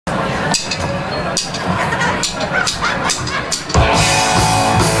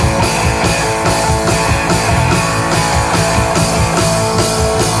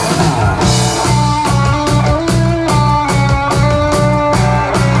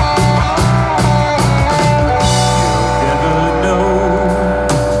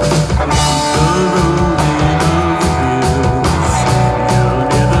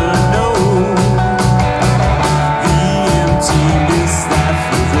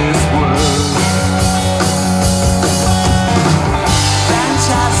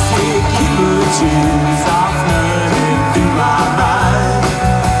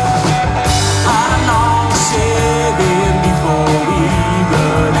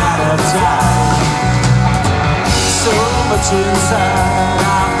much inside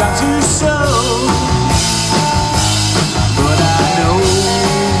I've got to show, but I know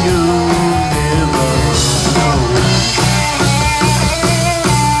you'll never know.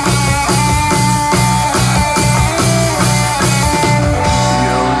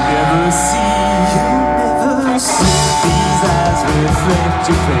 You'll never see these eyes reflect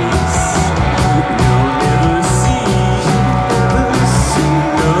your face. You'll never see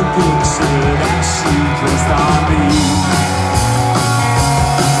the picture that she placed on me.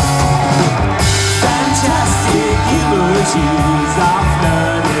 Fantastic images are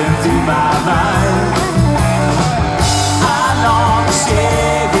flooding through my mind. How long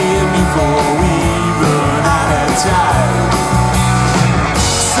share them before we run out of time?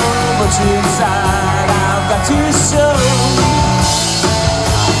 So much inside I've got to show,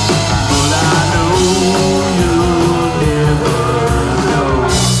 but I know you'll never know.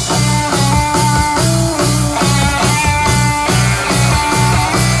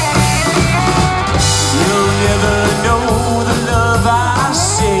 You'll never know the love I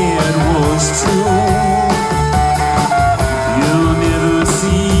shared was true. You'll never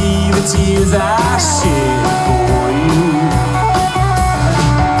see the tears I shed for you.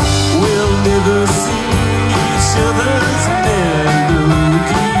 We'll never sing each other's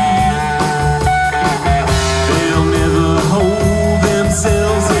melody. They'll never hold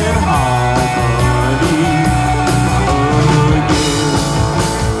themselves in harmony again.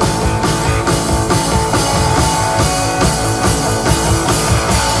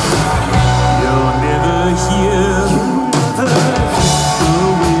 You'll never hear the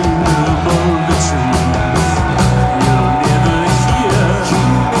wind above the trees. You'll never hear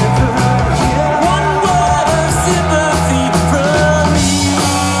one word of sympathy from me.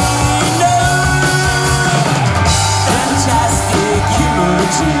 No, fantastic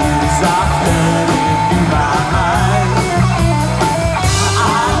images are flooding through my mind.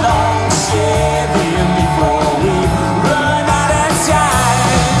 I long share them before we run out of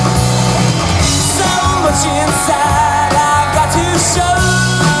time. So much inside I've got to show,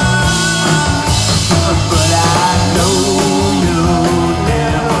 but I know you'll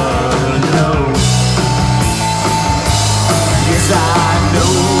never know. Yes, I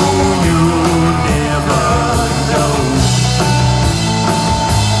know